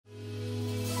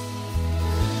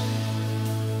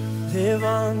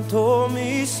levanto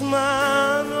mis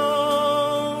manos,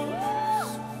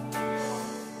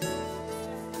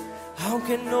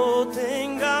 aunque no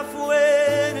tenga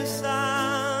fuerzas,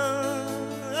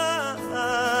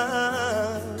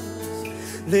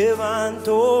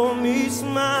 levanto mis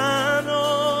manos,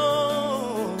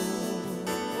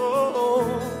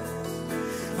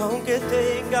 aunque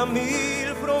tenga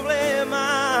 1000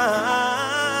 problemas.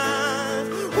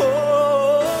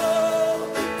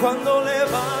 Cuando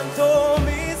levanto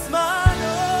mis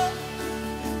manos,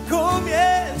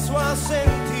 comienzo a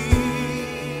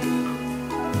sentir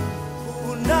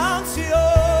una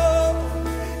unción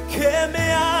que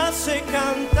me hace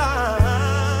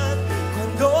cantar.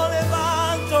 Cuando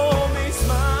levanto mis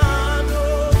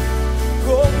manos,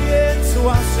 comienzo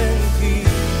a sentir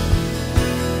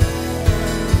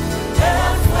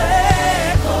el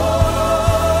fuego.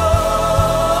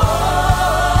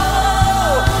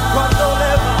 Cuando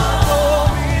levanto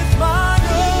mis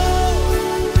manos,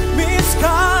 mis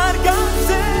cargas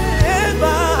se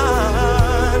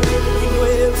van y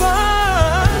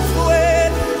nuevas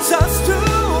fuerzas tú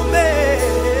me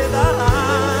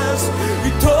das. Y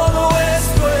todo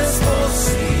esto es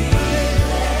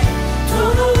posible,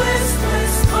 todo esto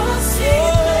es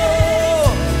posible,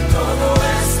 todo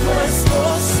esto es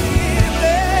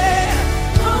posible,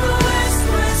 todo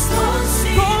esto es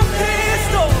posible. Con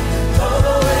Cristo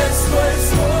todo esto es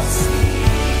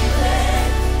posible,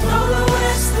 todo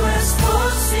esto es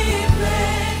posible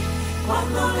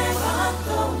cuando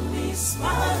levanto mis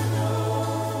manos.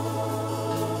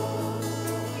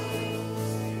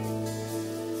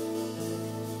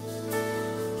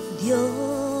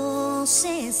 Dios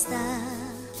está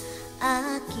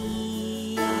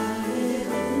aquí,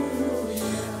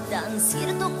 tan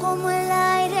cierto como el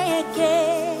aire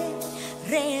que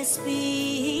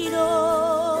respiro,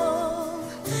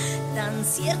 tan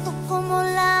cierto como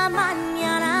la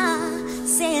mañana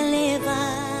se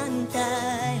levanta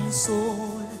el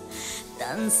sol,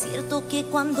 tan cierto que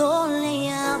cuando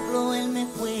le hablo él me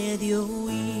puede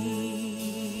oír.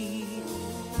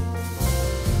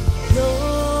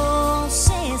 Dios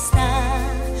está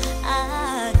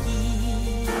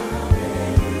aquí,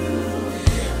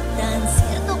 tan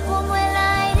cierto como el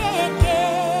aire que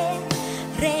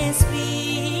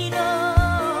respiro,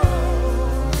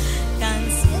 tan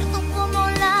cierto como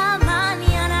la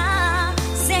mañana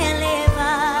se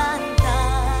levanta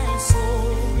el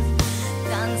sol,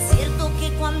 tan cierto que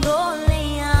cuando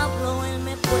le hablo él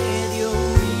me puede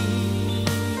oír,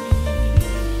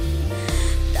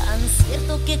 tan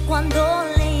cierto que cuando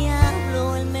le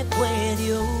hablo él me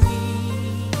puede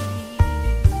oír,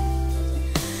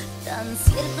 tan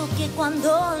cierto que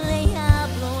cuando le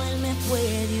hablo él me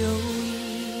puede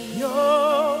oír.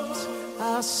 Dios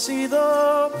ha sido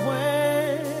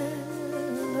bueno,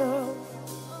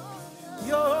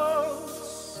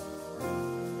 Dios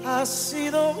ha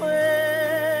sido bueno,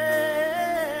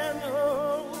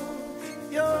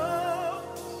 Dios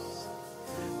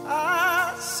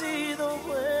ha sido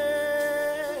bueno,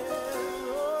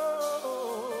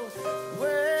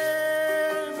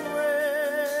 bueno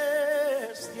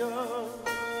es Dios.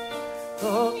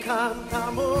 Lo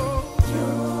cantamos.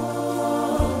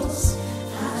 Dios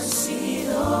ha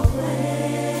sido bueno,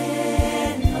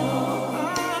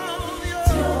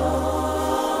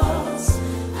 Dios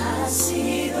ha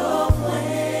sido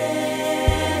bueno,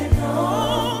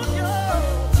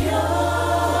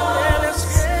 Dios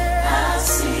ha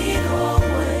sido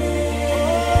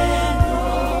bueno,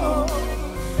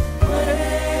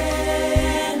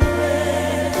 bueno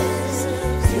es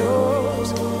Dios.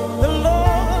 The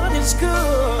Lord is good.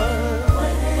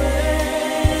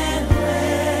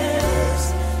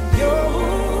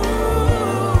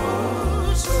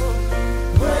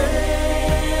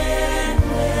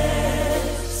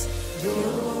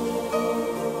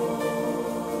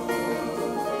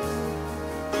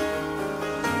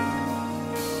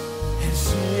 El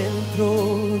centro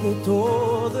de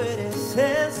todo eres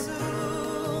Jesús.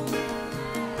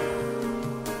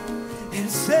 El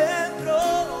centro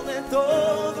de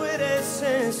todo eres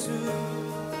Jesús.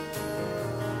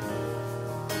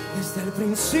 Desde el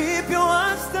principio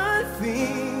hasta el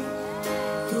fin,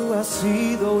 tú has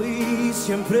sido y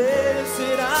siempre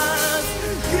serás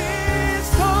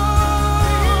Cristo.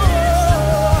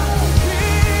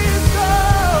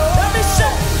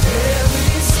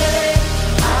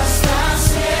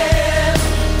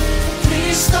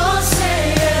 Cristo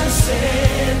sea el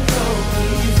centro,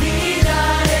 mi vida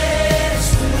eres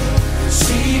tú,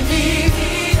 si mi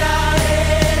vida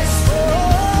eres tú,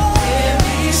 de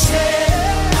mi ser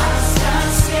hasta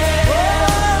el cielo.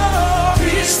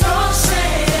 Cristo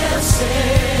sea el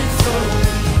centro,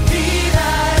 mi vida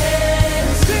eres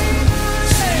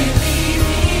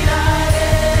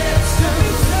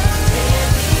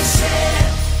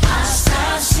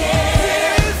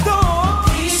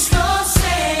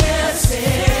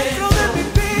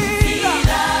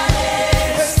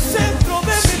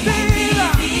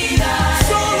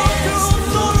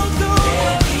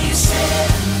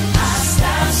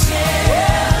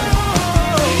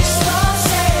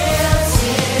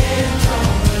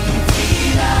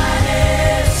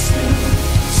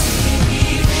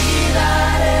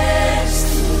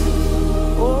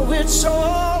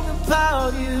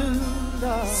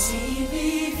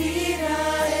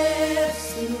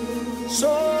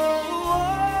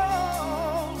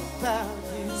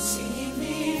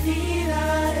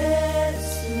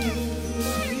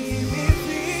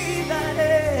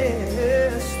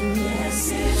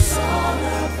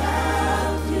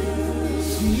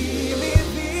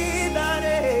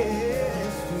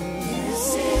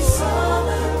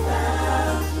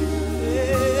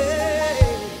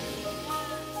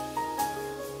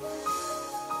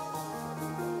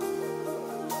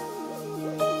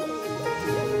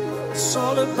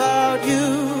about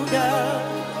you,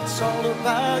 God. It's all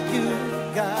about you,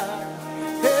 God.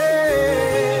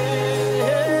 Hey,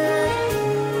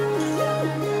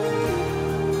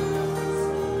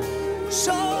 it's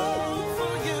all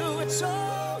for you. It's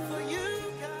all for you,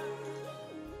 God.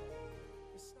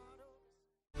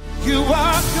 You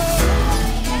are good.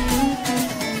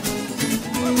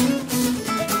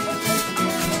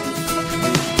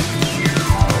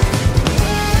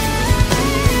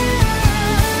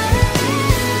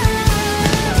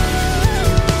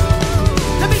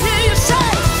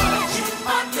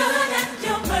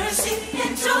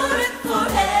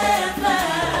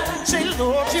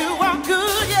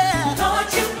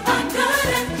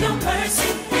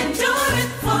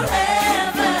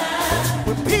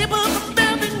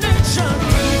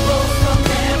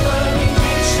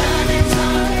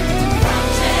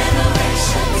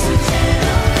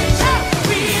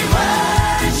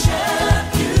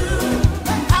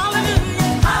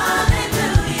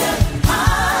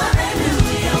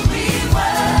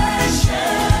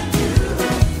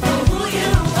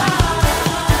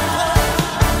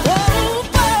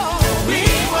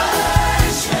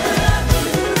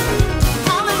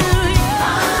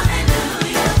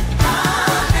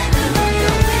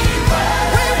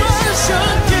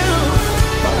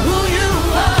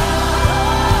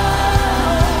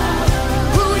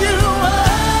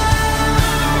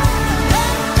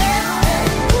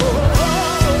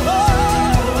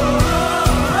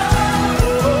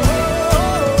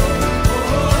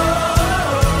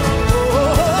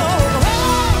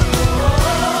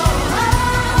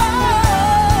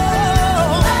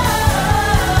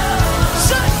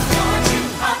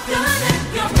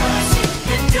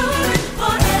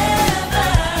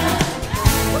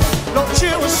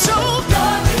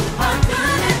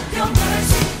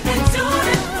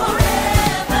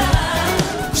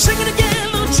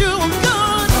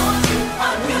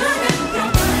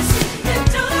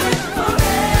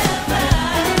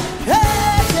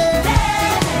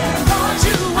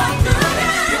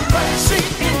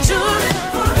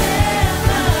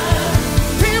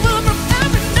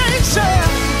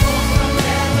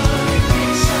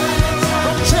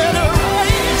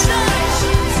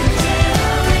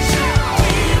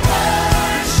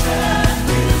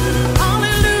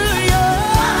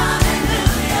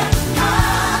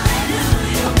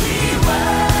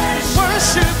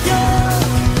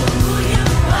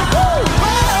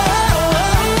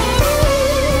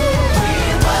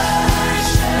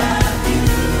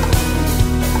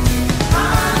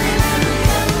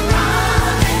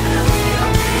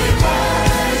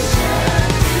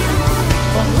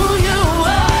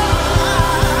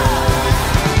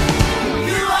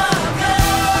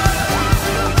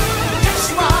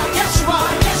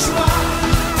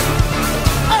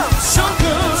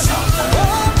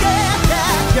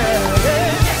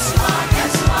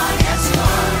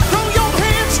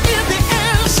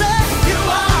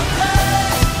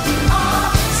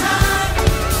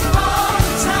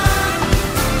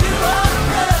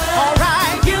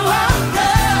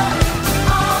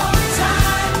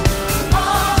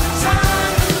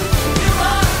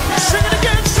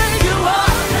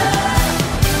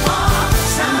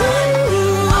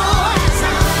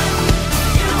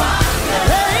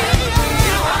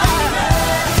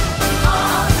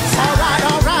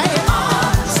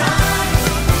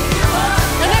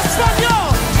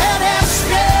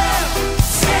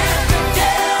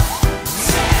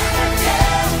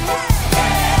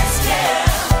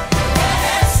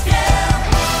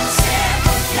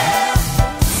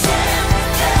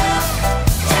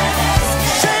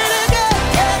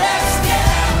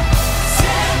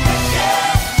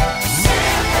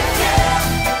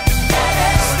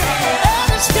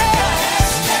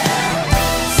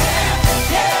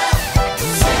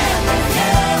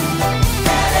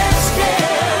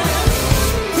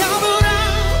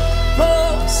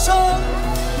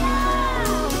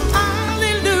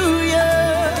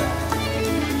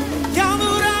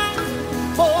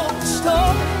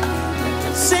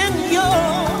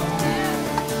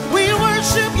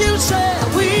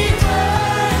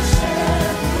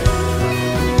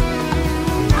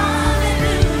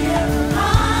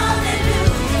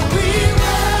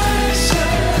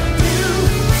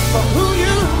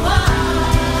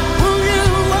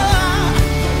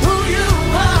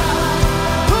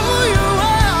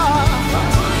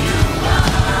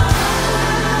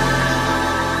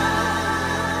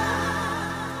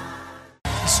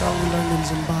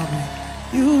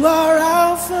 You are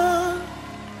Alpha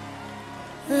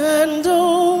and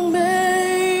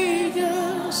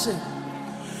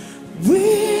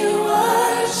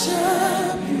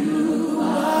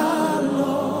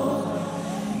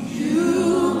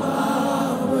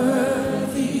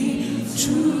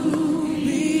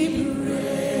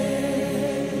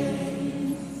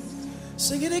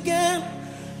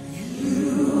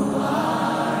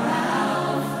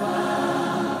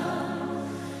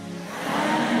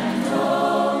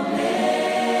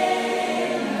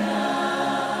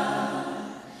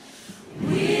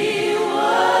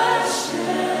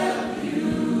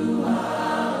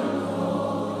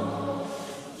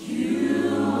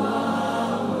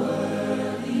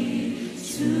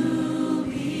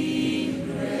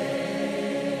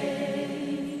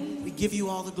give you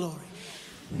all the glory.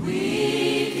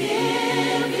 We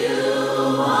give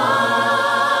you all.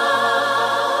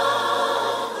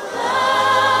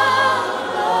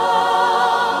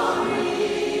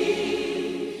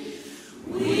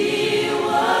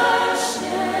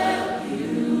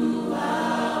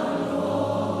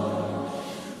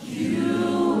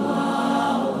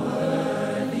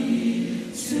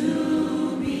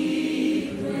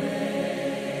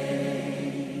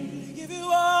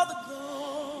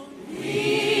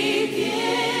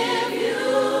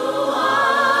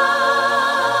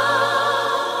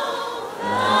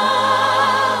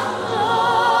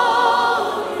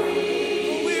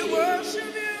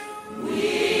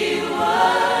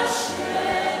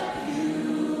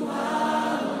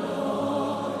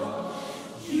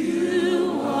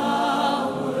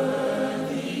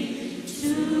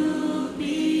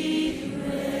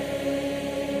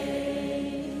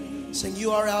 Sing,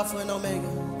 you are Alpha and Omega.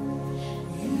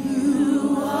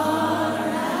 You are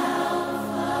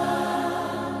Alpha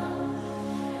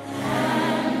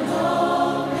and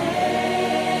Omega.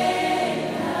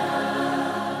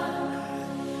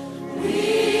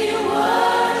 We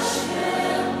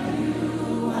worship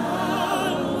you,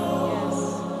 our Lord.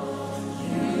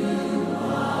 You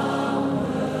are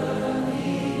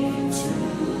worthy to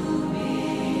be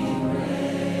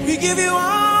praised. We give you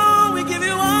all, we give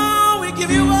you all, we give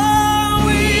you all.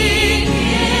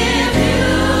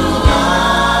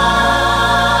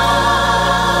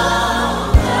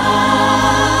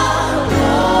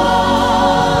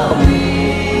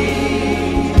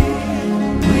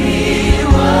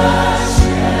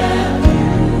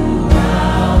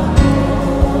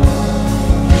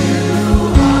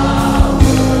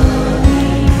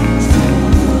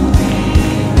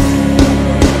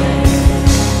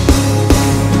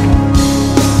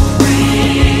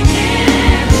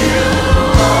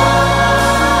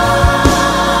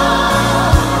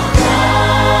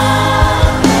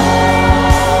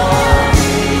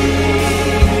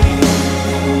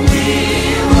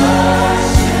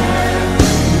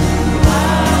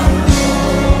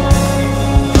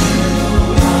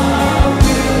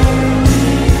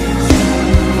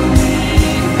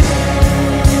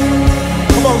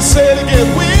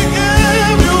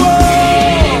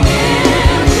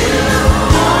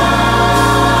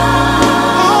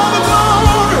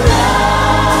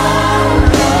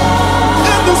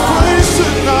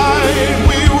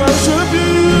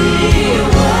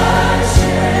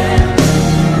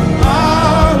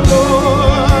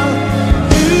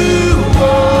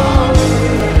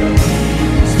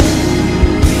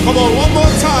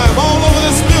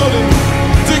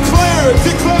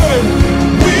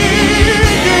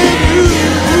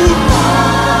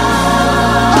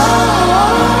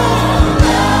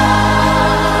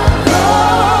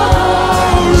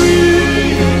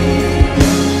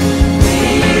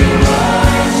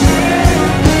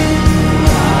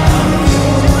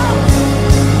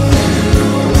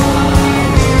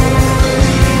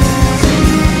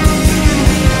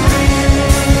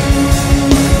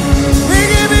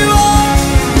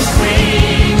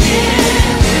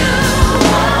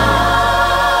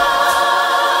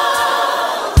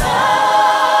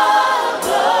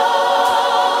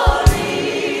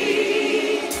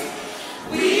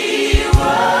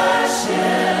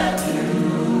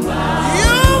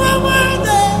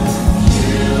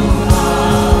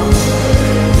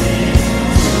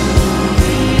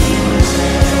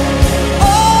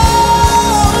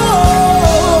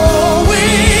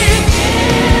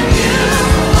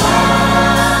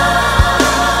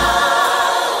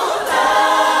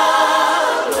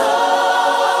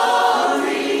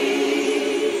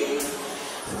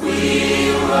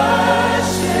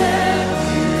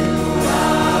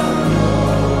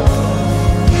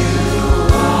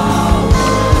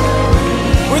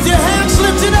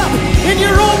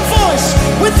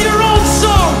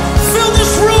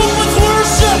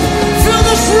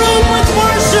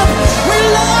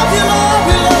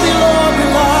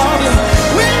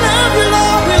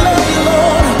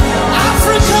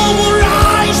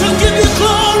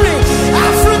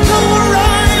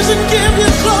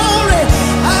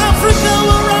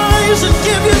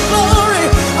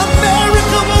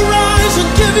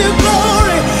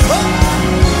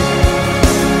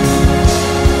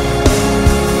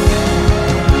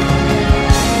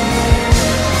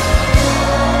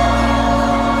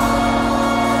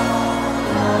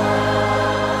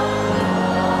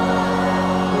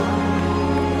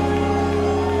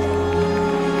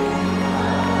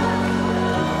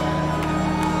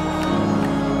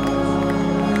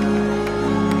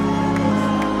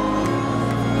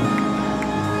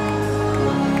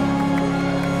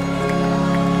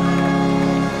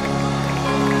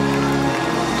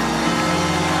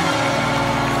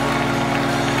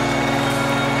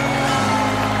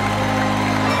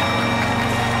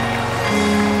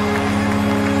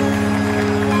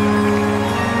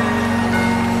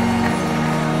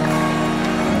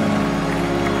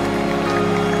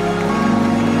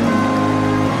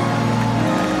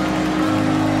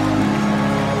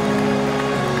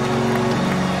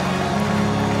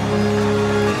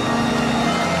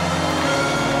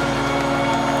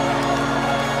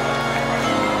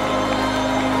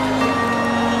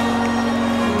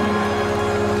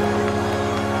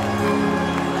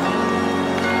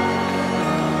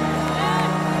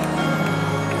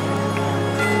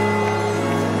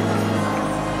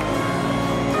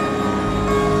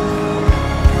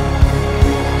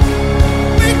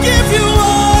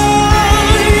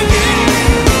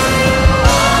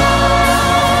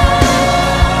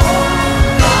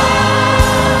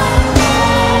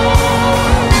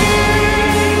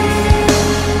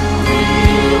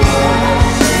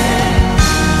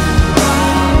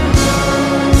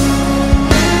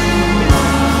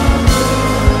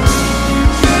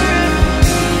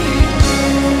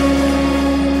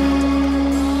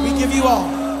 you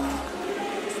all.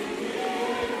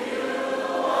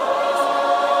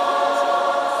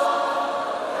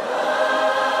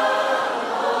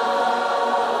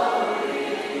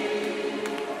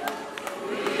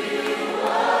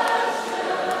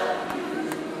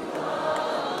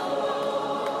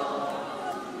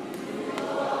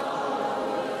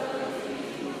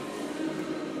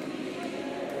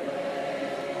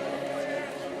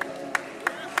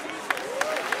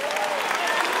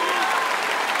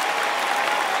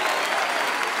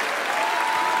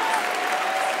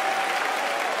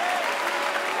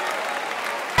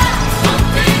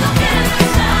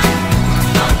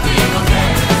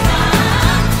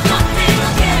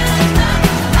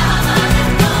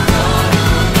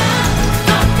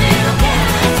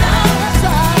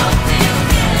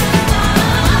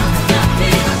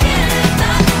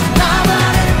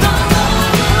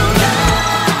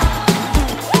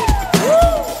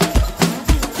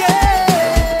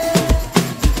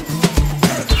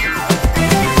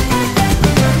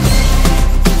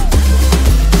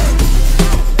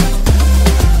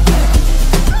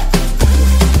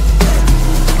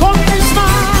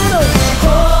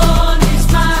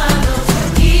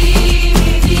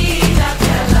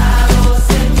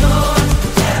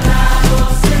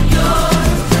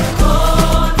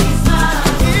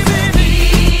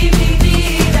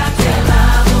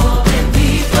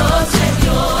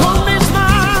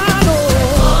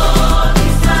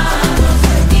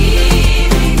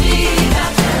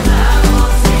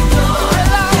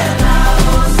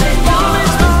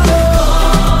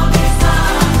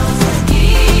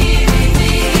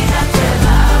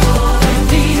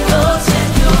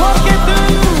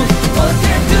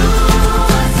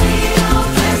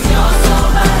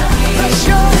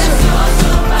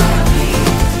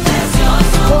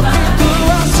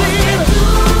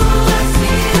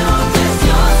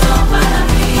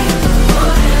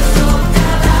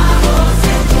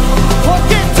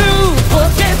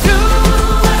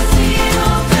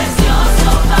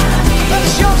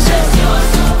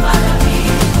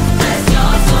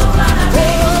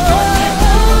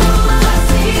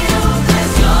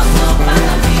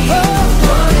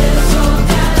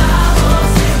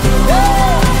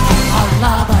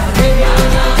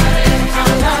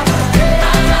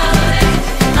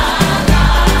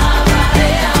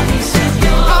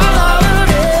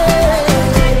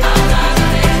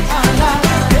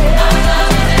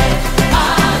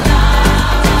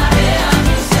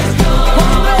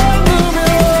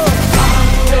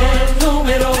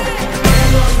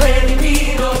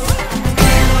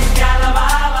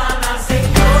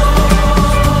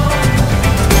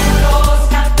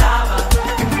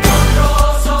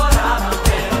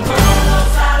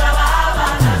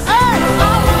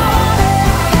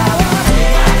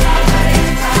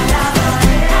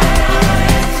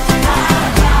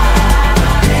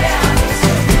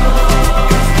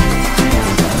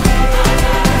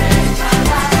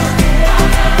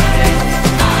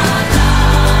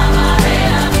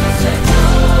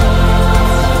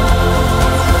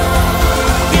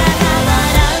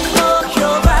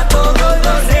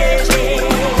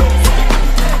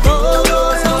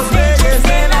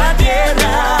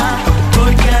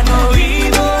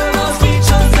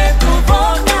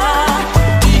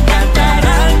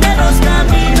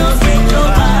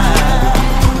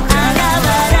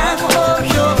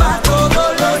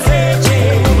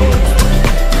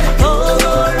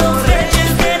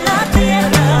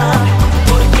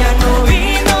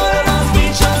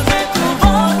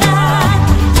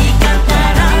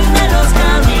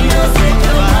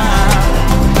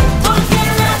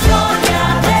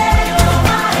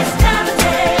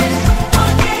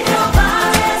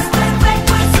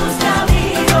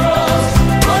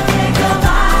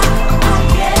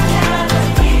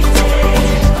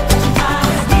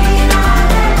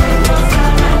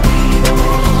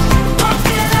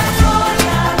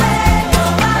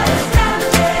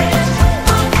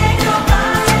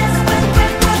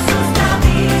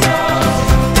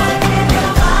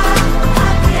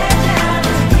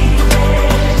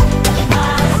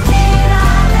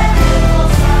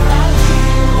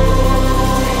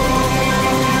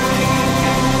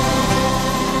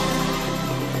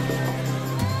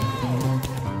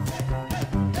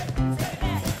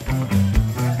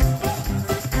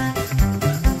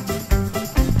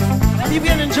 Have you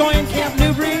been enjoying Camp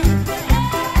Newbury?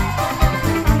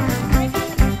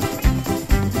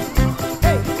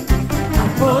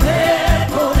 Poder,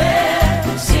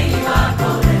 poder, sí va a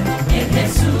poder en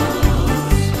Jesús,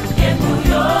 quien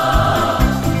murió.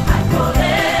 Hay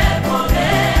poder,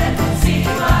 poder, sí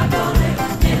va a poder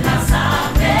en la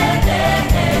sangre de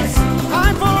Jesús.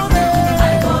 Hay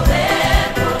poder,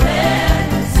 poder,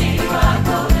 sí va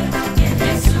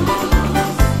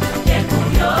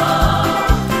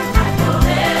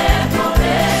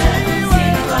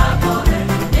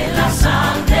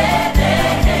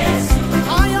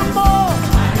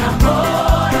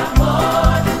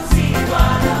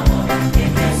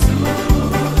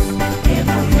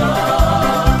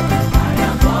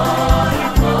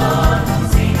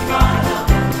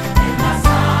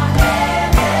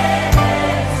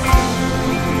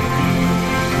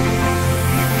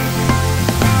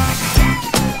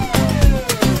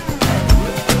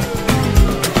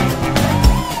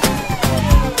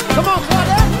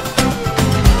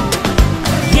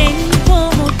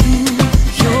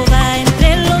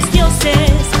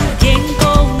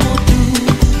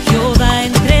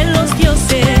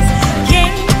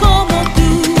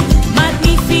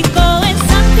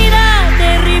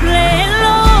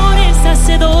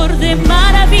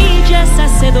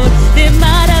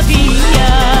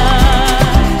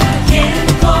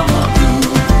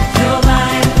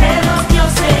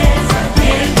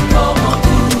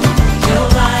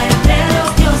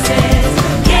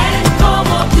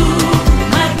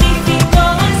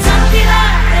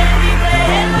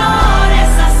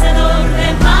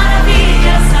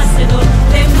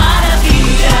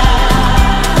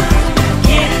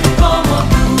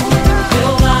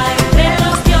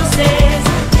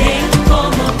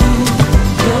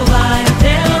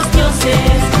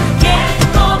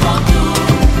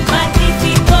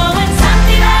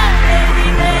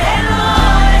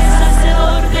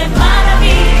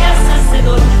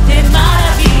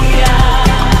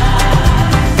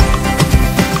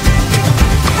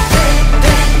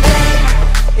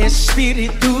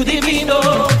Espíritu divino,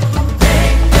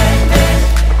 ven, ven, ven,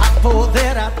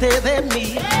 apodérate de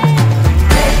mí.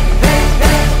 Ven, ven,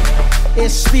 ven,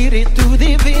 Espíritu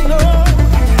divino,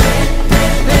 ven,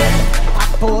 ven, ven,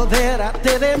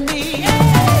 apodérate de mí.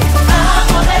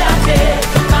 Apodérate,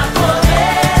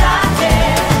 apodérate,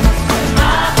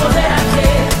 apodérate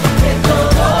de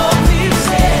todo mi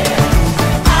ser.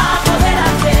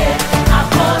 Apodérate,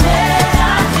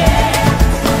 apodérate,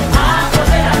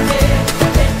 apodérate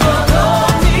de todo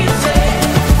mi ser.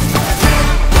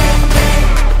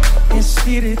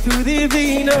 Espíritu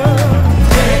divino,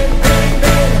 ven, ven,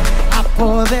 ven,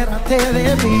 apodérate de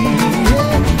mí.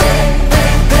 Ven,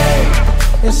 ven, ven,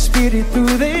 Espíritu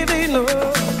divino,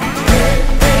 ven,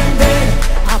 ven, ven,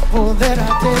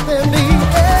 apodérate de mí.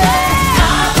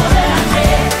 Apodérate,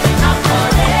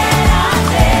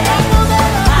 apodérate,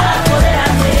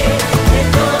 apodérate de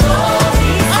todo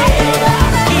mi ser.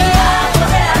 Y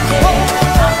apodérate,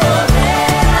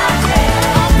 apodérate,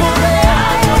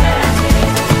 apodérate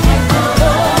de todo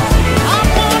mi ser.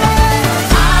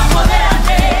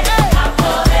 Apodérate,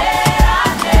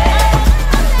 apodérate,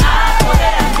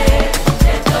 apodérate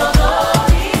de todo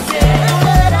mi ser.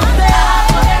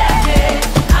 Apodérate,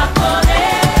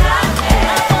 apodérate,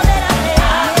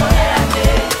 apodérate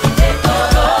de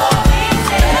todo mi ser.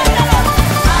 Apodérate,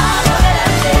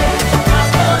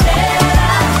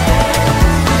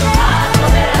 apodérate,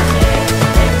 apodérate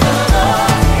de todo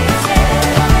mi ser.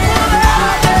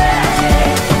 Apodérate,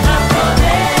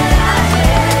 apodérate,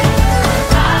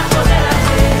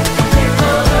 apodérate de todo mi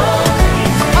ser.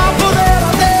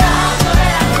 Apodérate,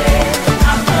 apodérate,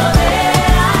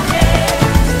 apodérate,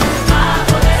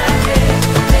 apodérate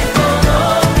de todo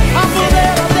mi ser.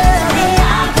 Apodérate,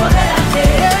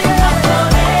 apodérate,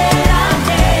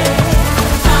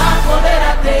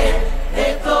 apodérate de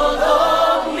todo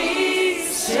mi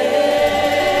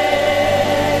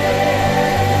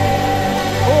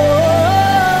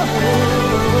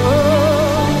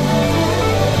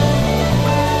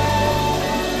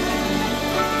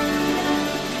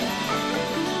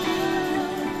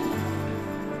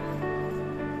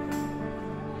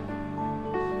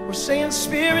We're saying,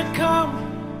 Spirit, come.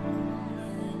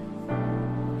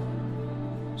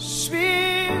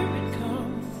 Spirit,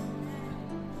 come.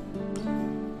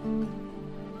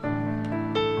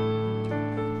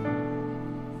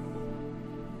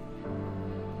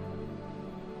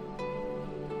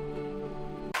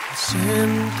 El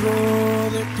centro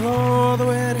de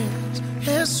todo eres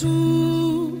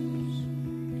Jesús.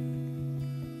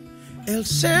 El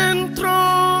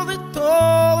centro de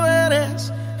todo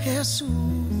eres Jesús.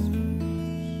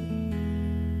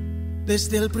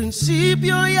 Desde el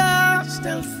principio y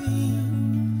hasta el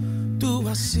fin, tú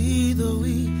has sido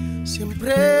y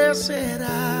siempre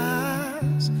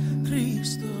serás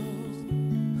Cristo.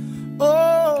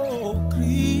 Oh,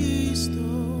 Cristo.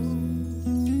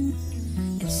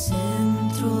 El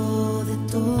centro de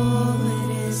todo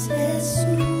eres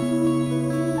Jesús.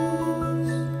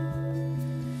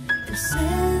 El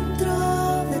centro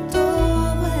de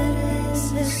todo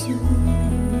eres Jesús.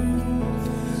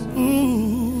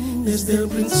 Desde el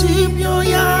principio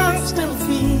y hasta el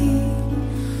fin,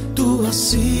 tú has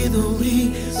sido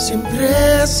y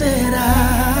siempre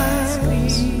serás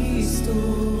Cristo.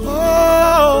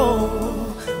 Oh,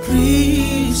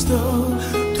 Cristo,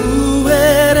 tú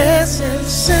eres el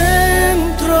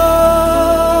centro.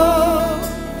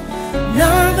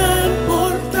 Nada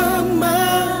importa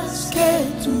más que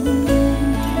tú.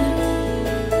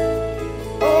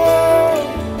 Oh,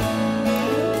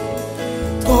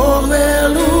 todo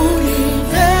el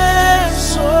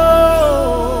universo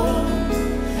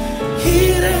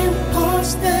gira en pos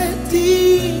de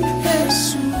ti,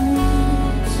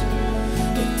 Jesús.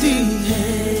 De ti,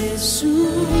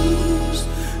 Jesús.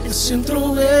 El centro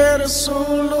eres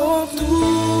solo tú.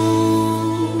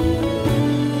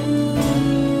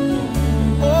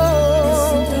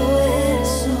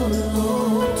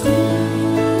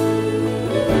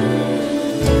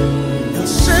 El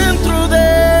centro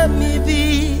de mi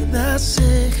vida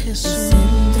sé Jesús. El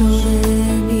centro de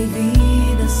mi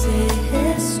vida sé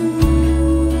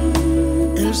Jesús.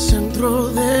 El centro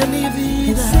de mi El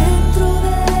vida. centro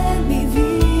de mi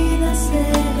vida sé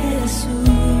Jesús.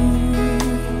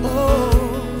 Oh,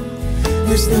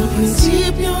 desde el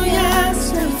principio y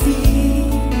hasta el fin,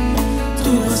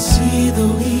 tú has sido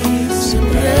y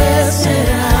siempre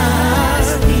serás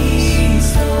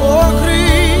Cristo. Oh,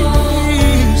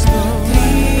 Cristo,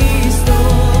 Cristo,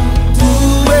 tú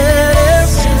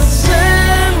eres el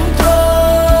centro.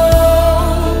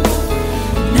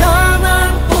 Nada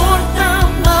importa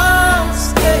más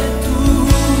que tú.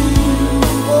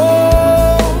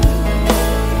 Oh,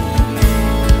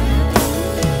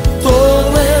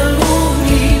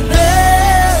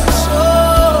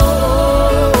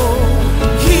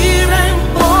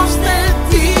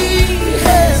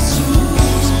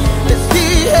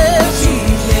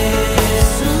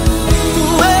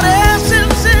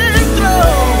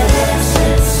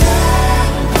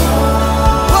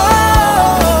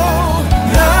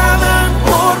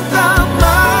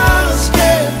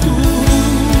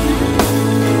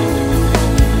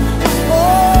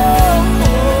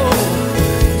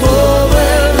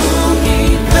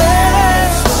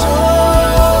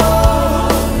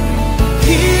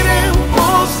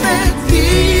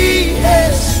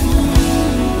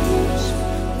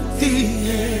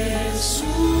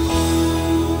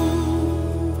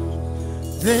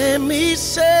 Jesús, de mi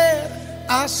ser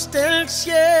hasta el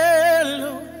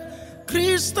cielo,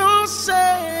 Cristo es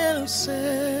el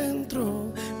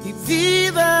centro. Mi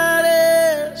vida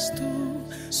eres tú,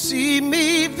 si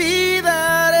mi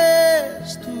vida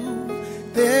eres tú,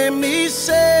 de mi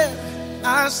ser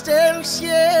hasta el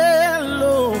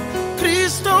cielo,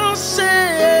 Cristo es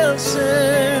el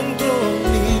centro.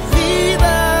 Mi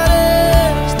vida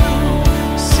eres tú,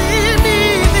 si mi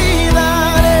vida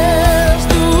eres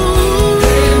tú,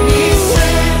 de mi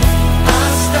ser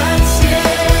hasta el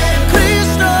cielo,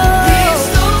 Cristo es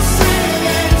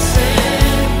el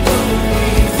centro. mi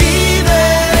vida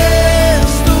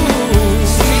eres tú,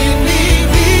 si mi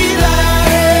vida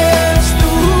eres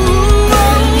tú, De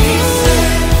mi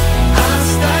ser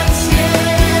hasta el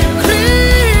cielo,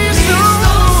 Cristo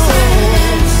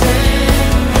el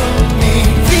centro. mi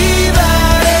vida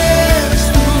eres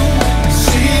tú,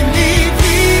 si mi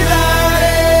vida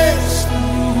eres tú.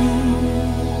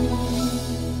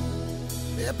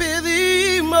 Te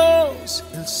pedimos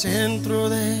el centro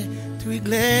de tu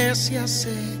iglesia,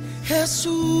 sé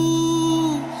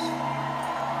Jesús.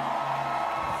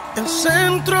 El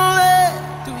centro de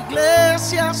tu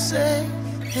iglesia, sé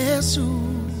Jesús.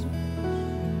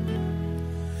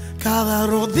 Cada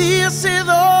rodilla se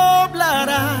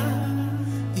doblará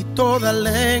y toda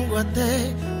lengua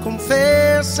te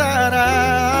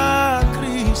confesará,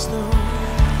 Cristo.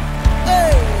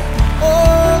 Hey,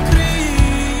 oh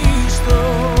Cristo,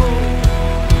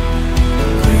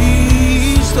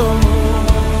 Cristo.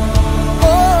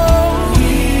 Oh,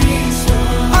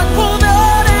 hay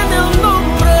poder en el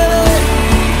nombre,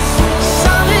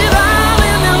 sanidad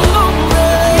en el nombre,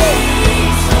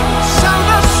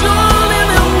 salvación en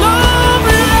el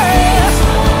nombre,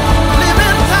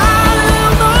 libertad en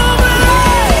el nombre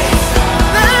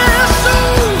de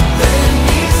Jesús. De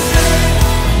mi ser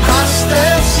Hasta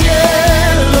el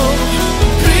cielo,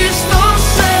 Cristo es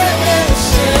el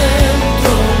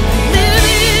centro. Mi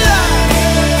vida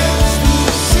eres tú,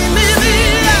 si mi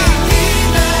vida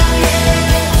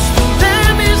de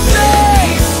mi ser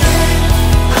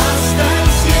hasta el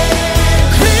cielo,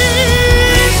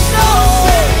 Cristo.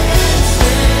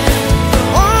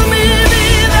 Oh, mi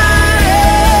vida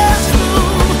eres tú,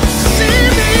 si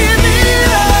mi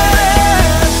vida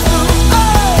eres tú. Oh,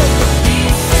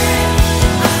 Cristo,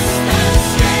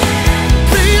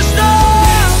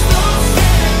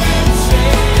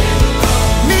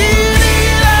 mi vida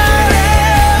eres tú,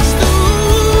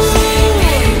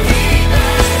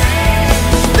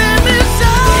 de mi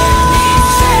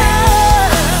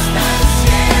ser,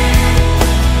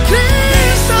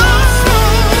 Cristo,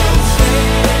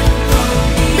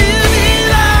 mi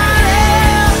vida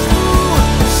eres tú,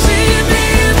 si mi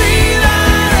vida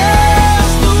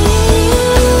eres tú.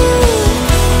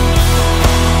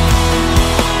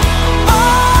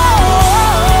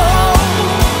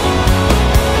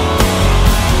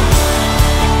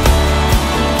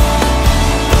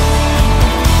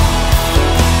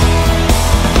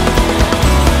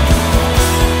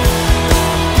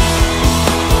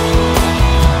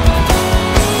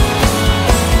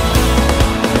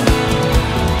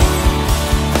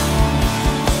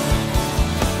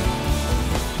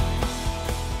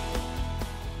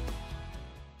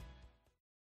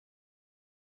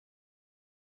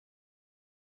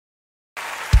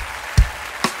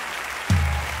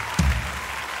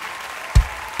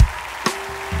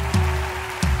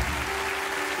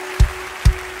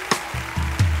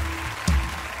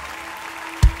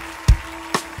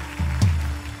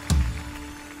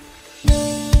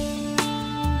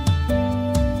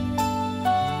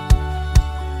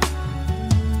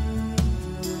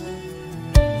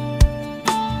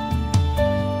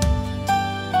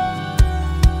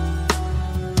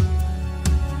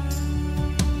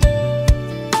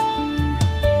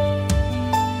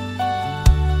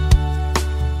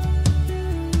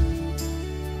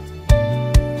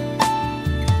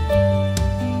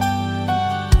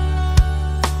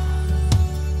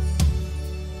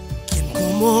 ¿Quién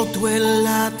como tú en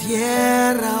la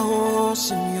tierra, oh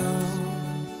Señor?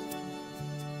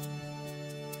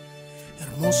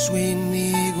 Hermoso,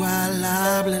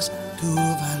 inigualable es tu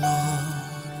valor.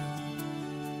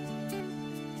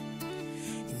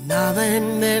 Y nada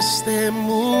en este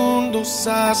mundo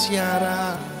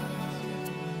saciará.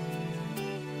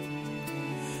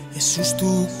 Jesús,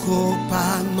 tu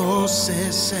copa no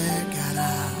se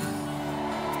secará.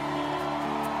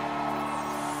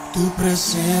 Tu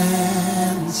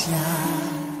presencia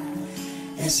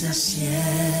es el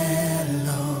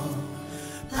cielo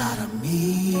para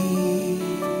mí.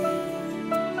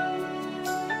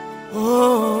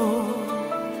 Oh,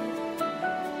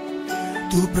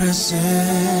 Tu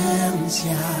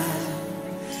presencia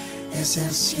es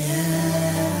el cielo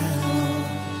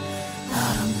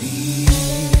para mí.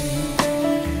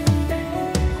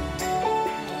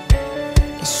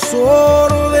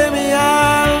 Tesoro de mi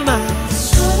alma,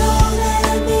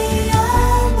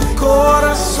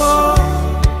 corazón,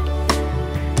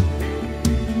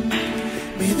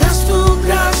 me das tu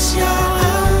gracia,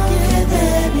 ángel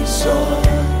de mi sol.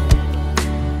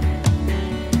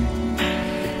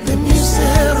 De mis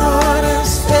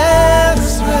errores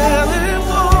eres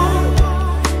redentor,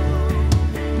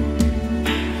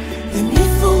 de mi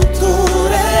futuro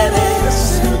eres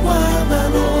el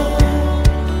guardador.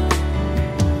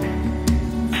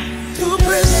 Tu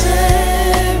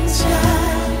presencia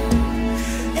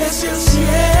es el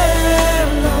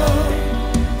cielo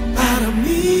para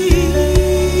mí.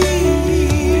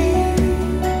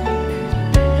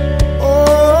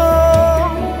 Oh,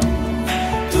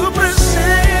 tu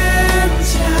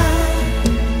presencia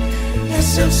es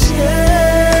el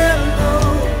cielo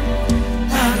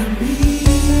para mí.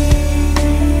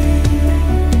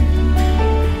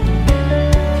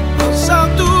 Alza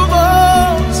tu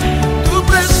voz, tu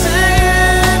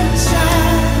presencia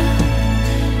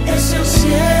es el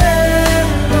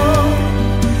cielo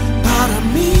para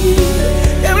mí.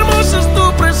 Hermosa es tu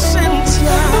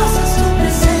presencia.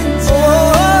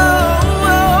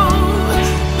 Oh,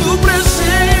 tu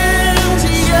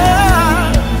presencia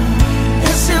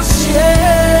es el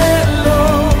cielo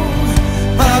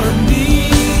para mí.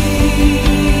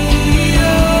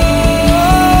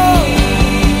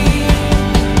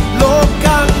 Lo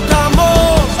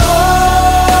cantamos,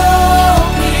 oh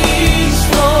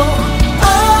Cristo,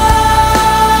 oh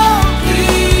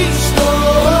Cristo.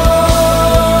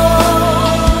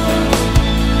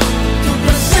 Tu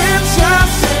presencia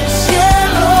es el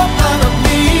cielo para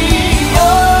mí, oh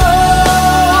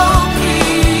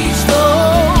Cristo,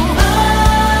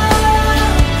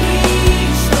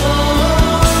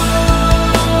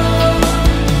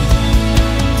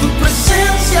 tu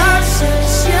presencia es el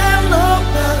cielo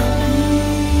para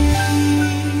mí.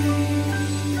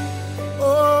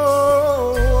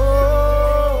 Oh,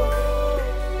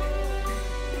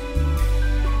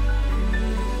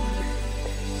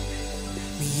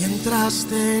 mientras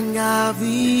tenga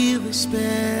vida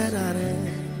esperaré,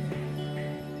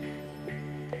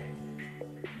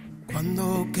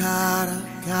 cuando cara a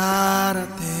cara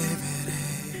te veré.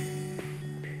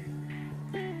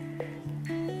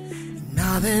 Y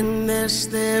nada en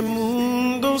este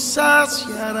mundo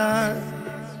saciará.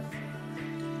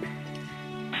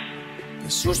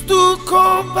 Jesús, tu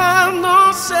copa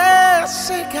no se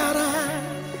secará.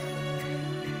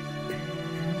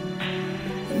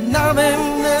 Nada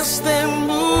en este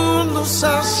mundo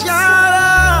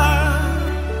saciará.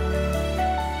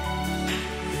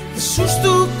 Jesús,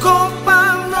 tu copa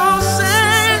no se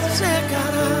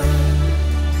secará.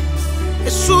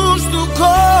 Jesús, tu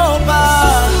copa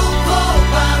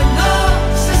no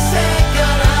se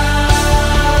secará.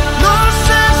 No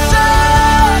se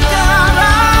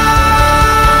secará.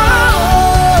 Oh,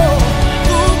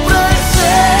 tu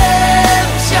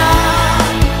presencia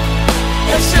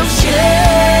es el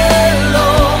cielo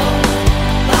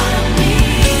para mí,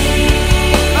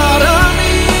 para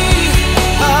mí,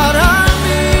 para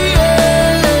mí.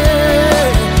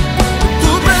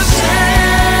 Tu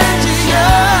presencia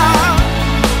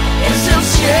es el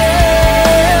cielo.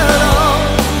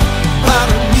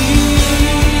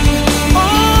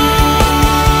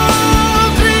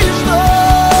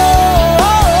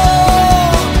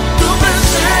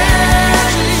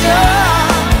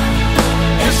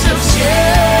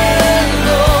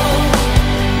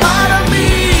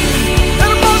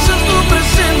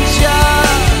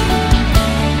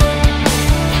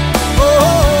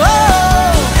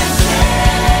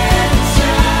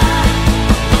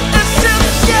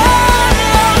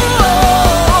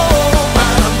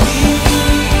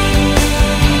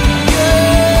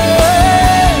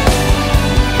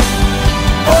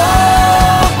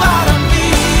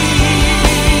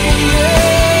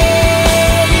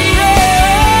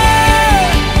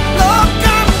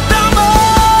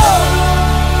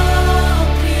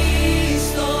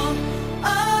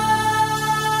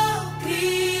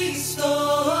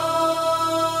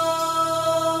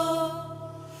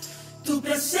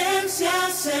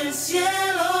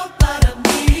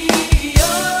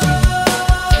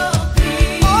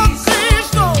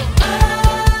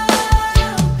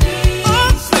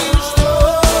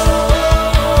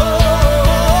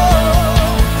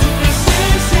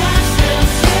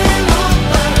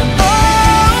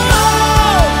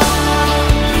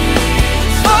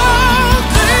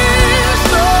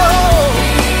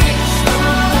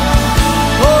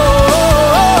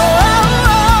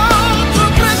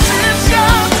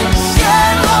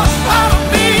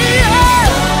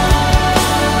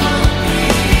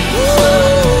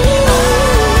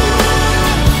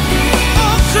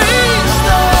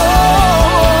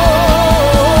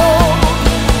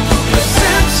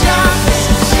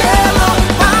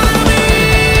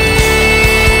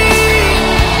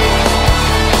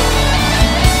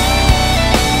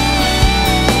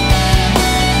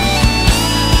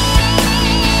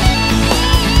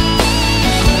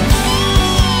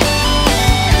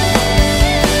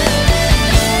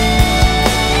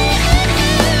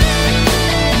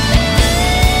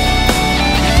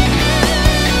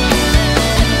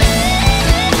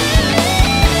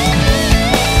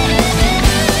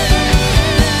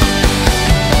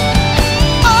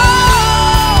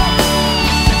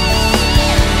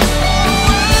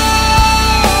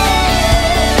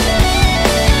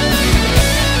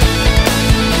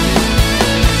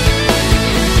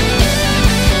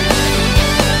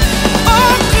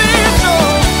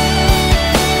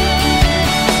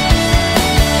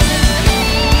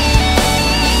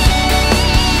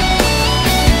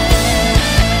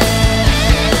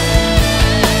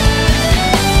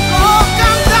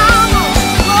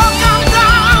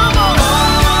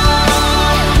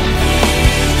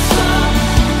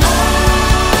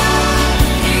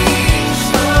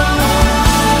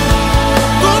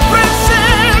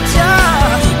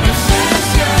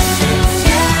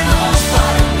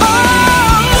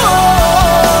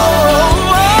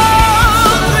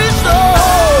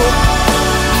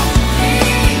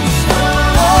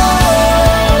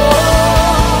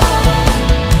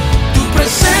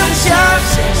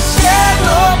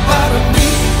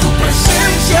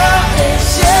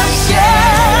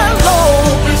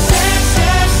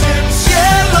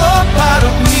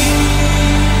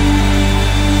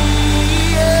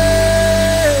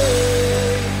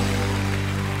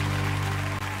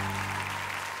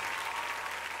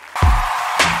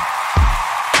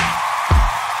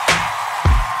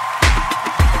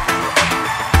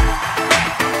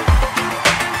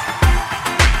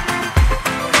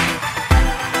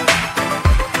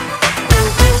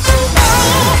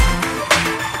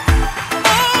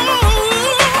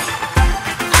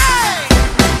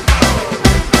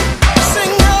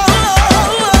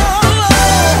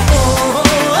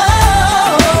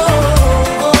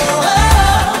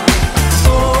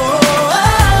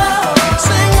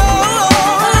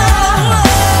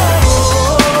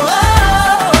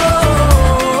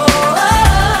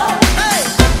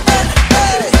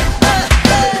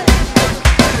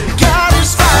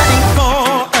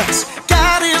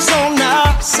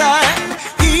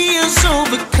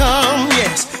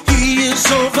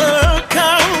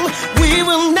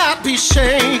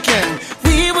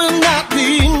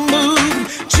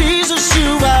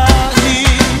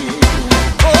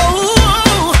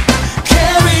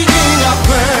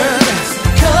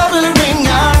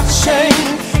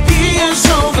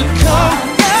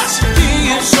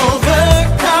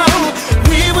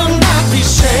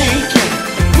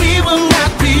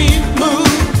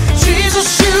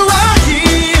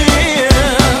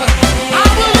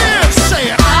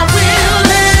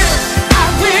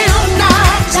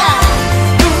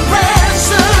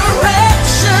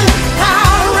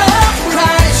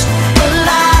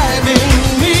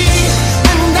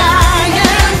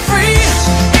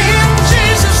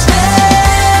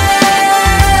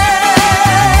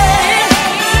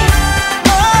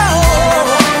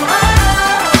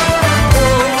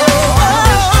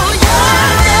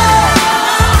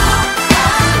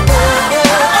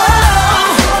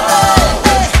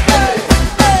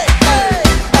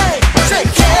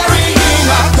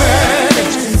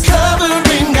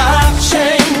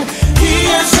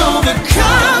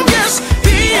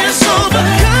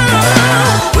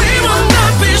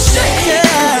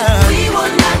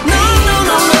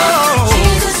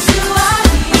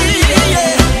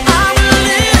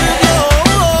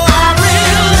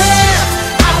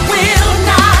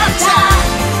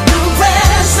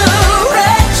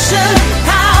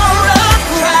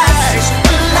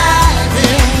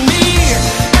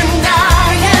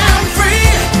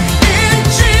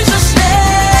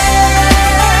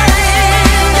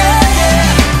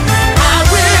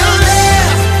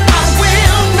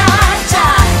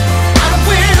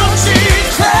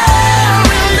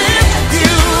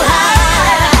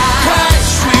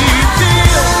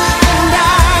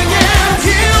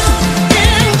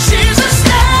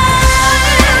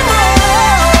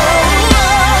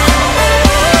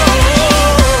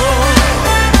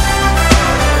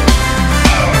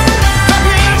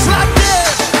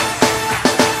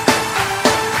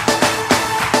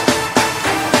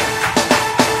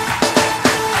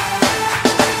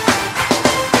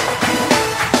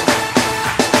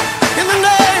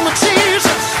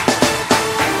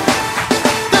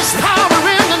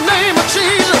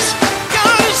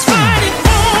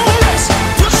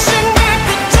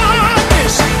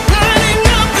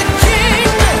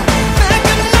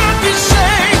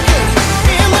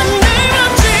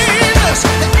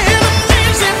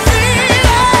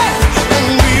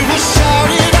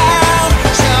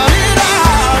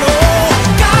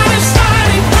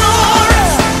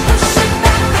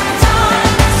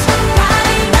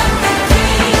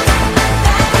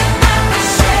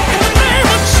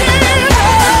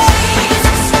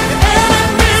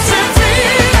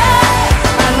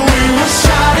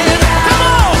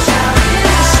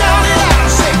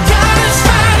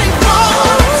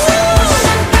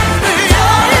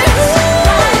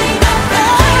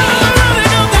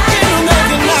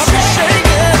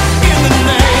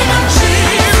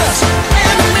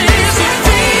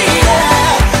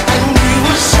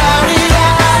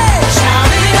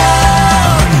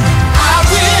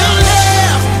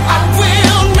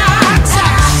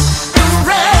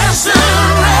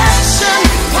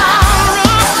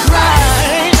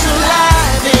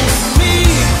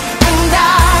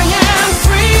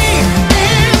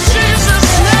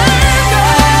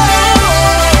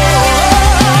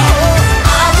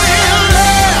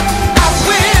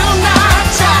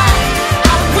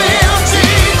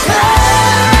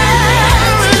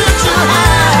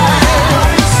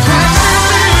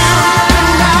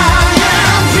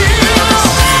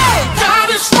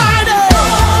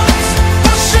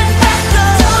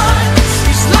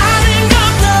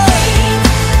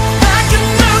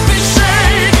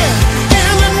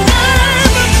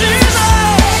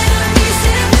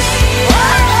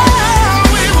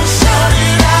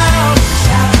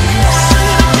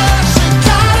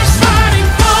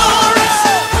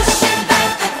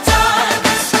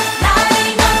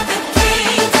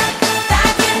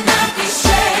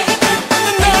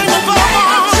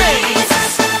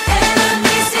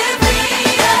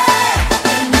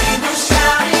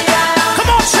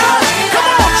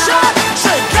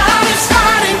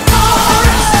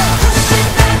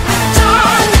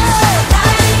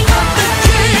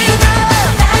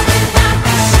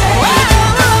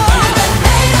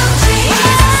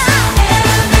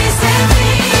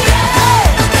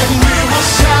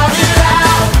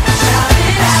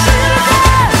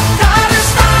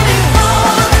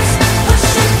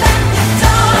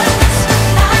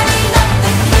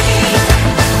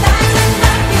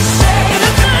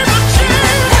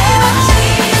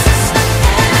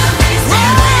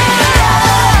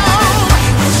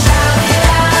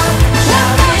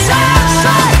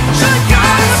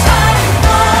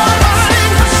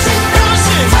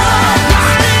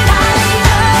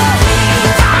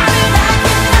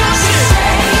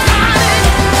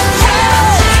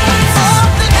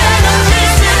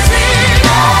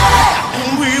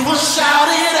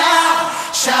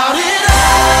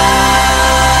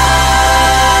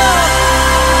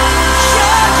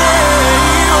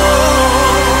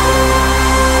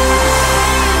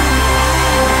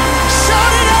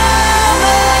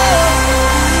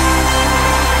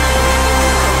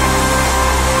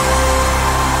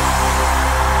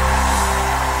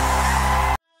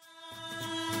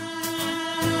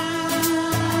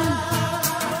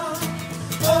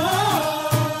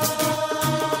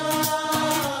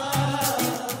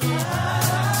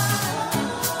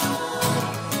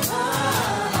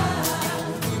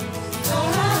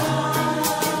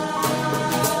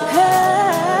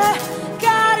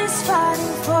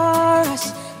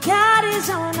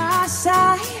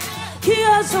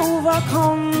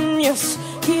 overcome, yes,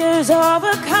 He is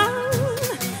overcome.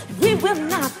 We will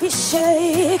not be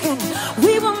shaken,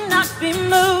 we will not be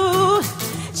moved.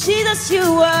 Jesus, you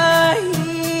are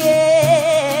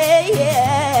here,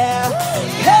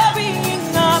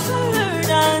 carrying our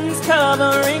burdens,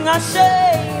 covering our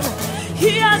shame.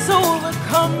 He has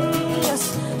overcome,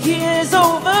 yes, He is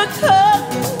overcome.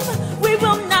 We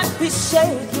will not be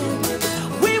shaken,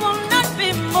 we will not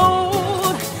be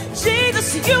moved.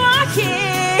 Jesus, you are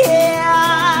here.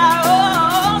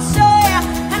 Oh, say,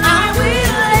 and I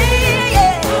will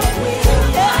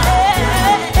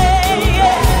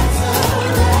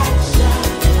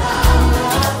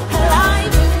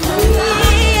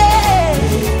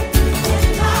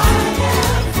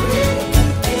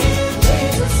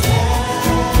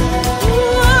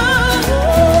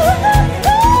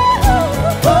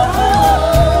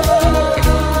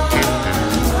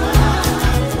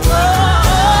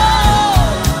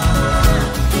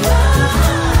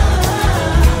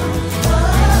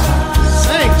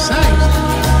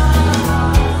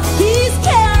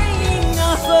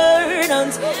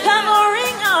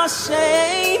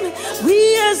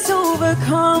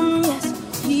overcome, yes,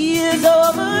 He is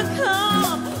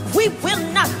overcome. We will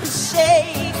not be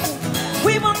shaken,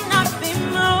 we will not be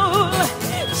moved.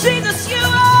 Jesus, you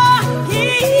are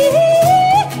here.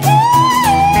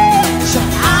 So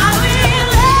I will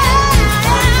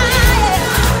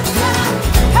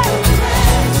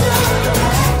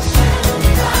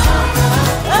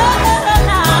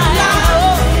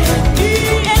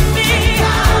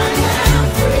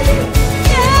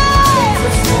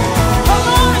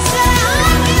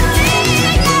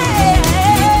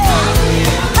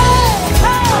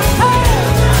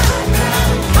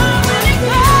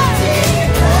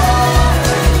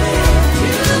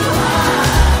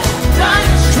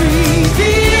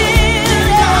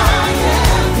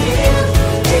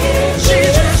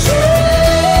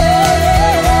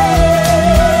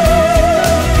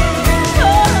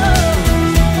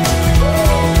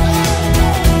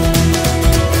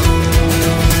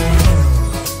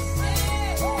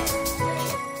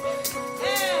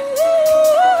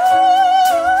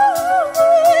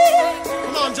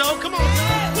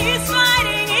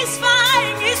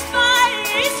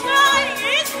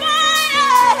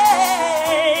shout it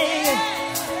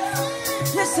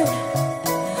out, say,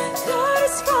 God is fighting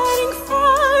for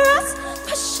us,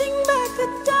 pushing back the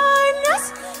darkness,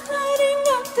 lighting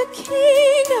up the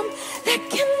kingdom.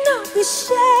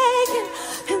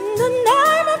 In the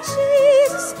name of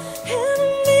Jesus,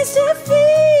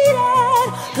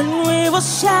 we will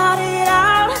shout it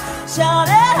out.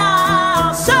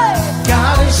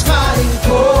 God is fighting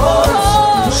for us,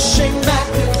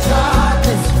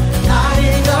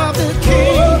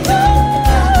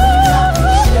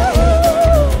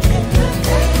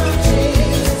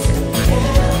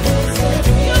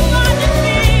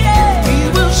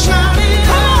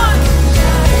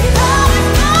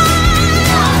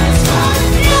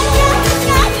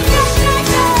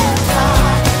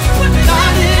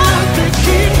 lighting up the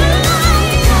kingdom.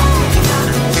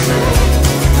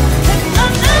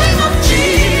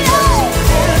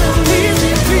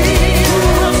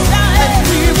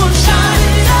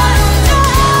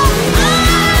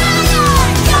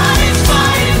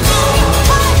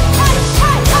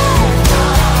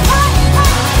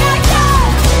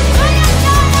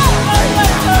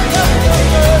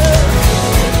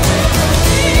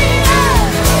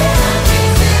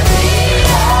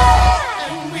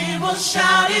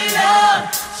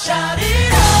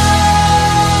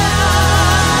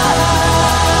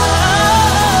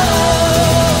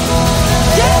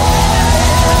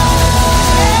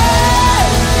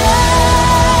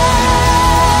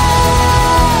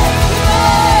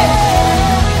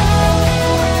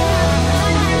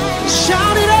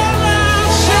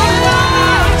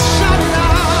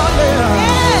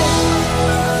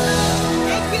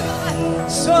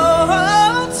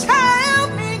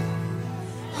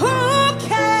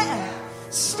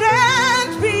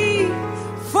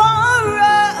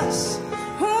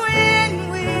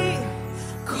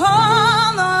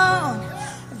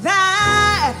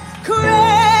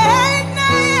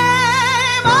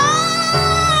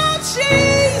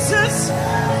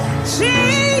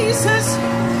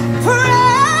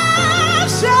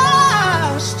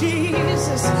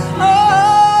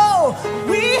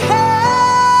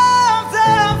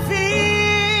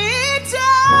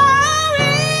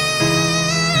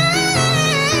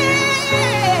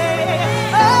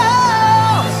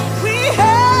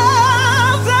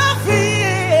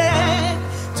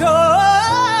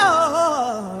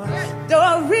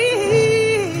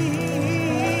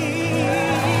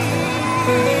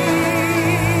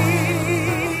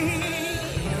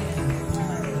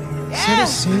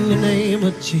 Sing the name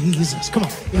of Jesus. Come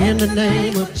on. In the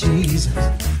name of Jesus,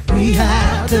 we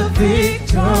have the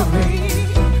victory.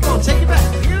 Come on, take it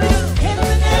back. In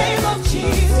the name of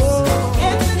Jesus,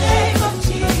 in the name of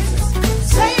Jesus,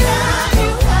 Satan,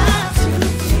 you have to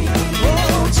flee.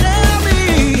 Oh, tell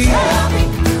me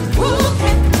Who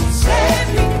can save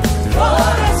me? For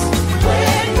us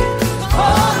when you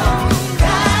call on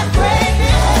that great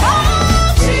name.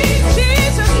 Oh,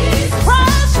 Jesus,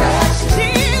 precious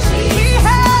Jesus, we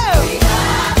have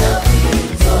the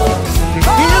victory.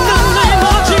 in the name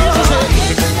of Jesus.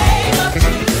 In the name of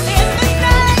Jesus, in the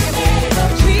name of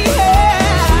Jesus,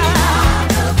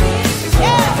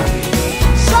 yeah.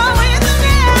 So in the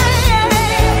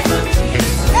name of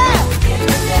Jesus, yeah.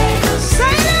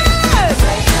 Satan,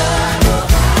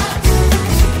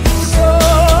 so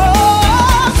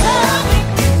tell me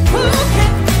who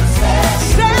can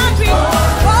stand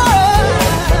before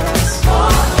us?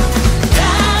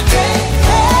 That great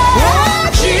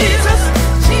name, Jesus,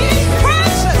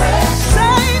 precious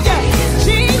Savior,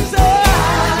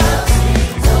 Jesus.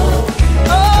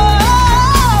 Oh,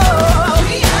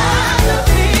 we have the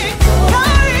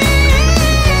victory.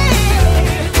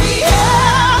 We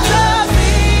have the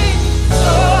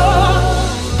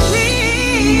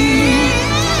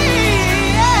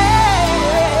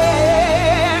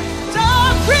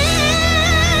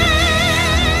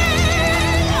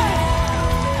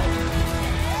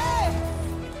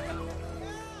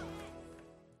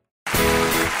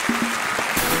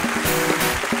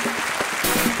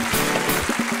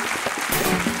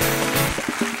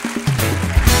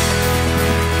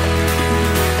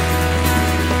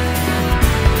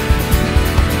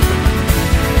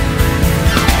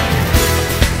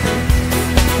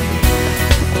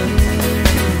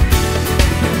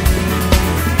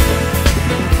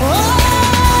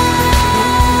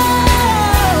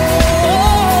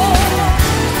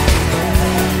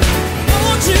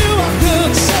Lord, you are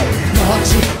good. Say, Lord,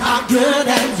 you are good,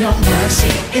 and your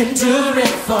mercy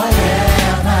endureth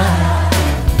forever.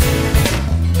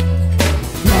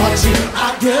 Lord, you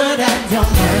are good, and your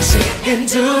mercy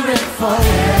endureth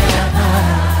forever.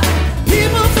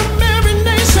 People from every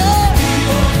nation,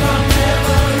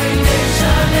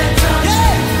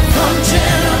 yeah, from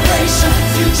generation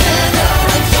to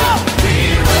generation, we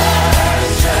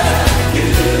worship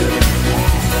you.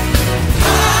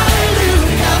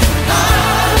 Hallelujah,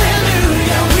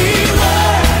 hallelujah, we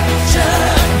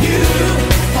worship you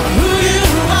for who you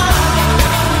are.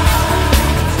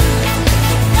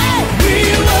 We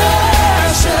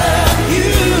worship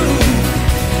you.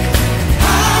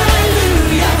 Hallelujah.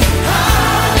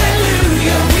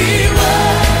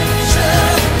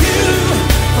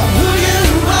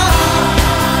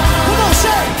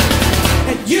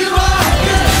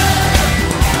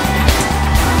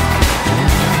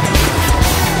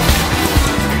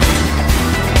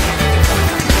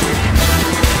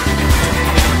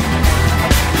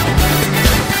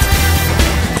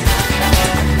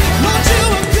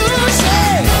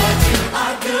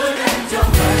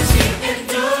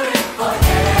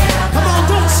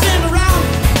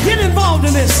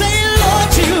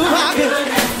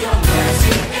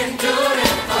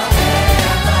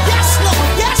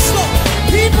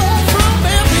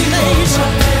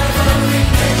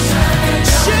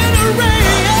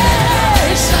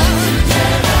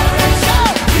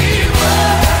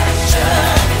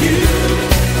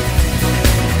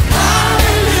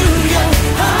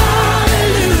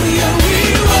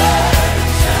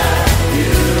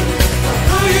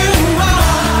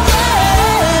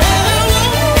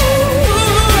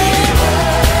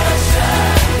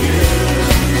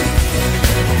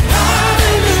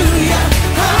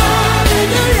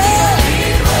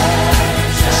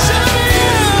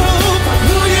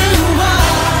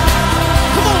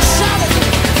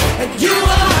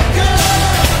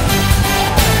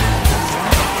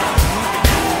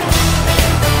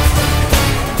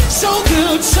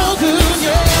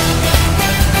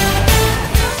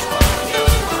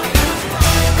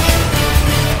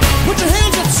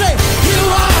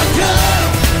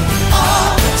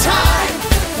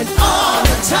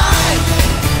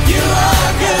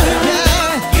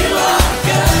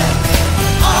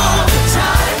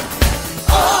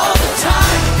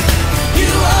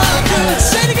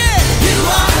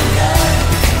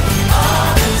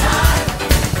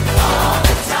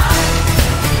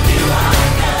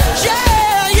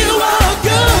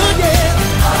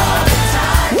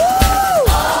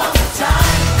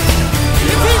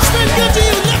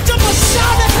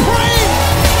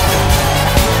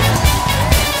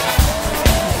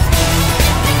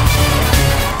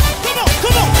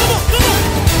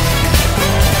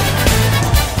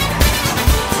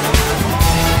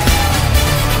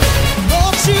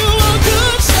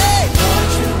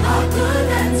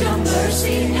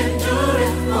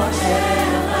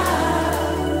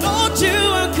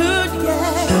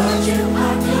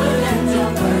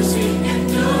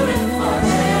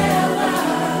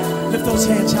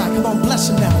 hands high. Come on, bless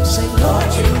him now. Say, Lord,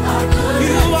 you are good.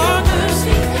 You are good.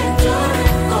 Mercy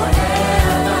endureth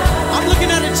forever. I'm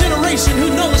looking at a generation who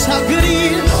knows how good he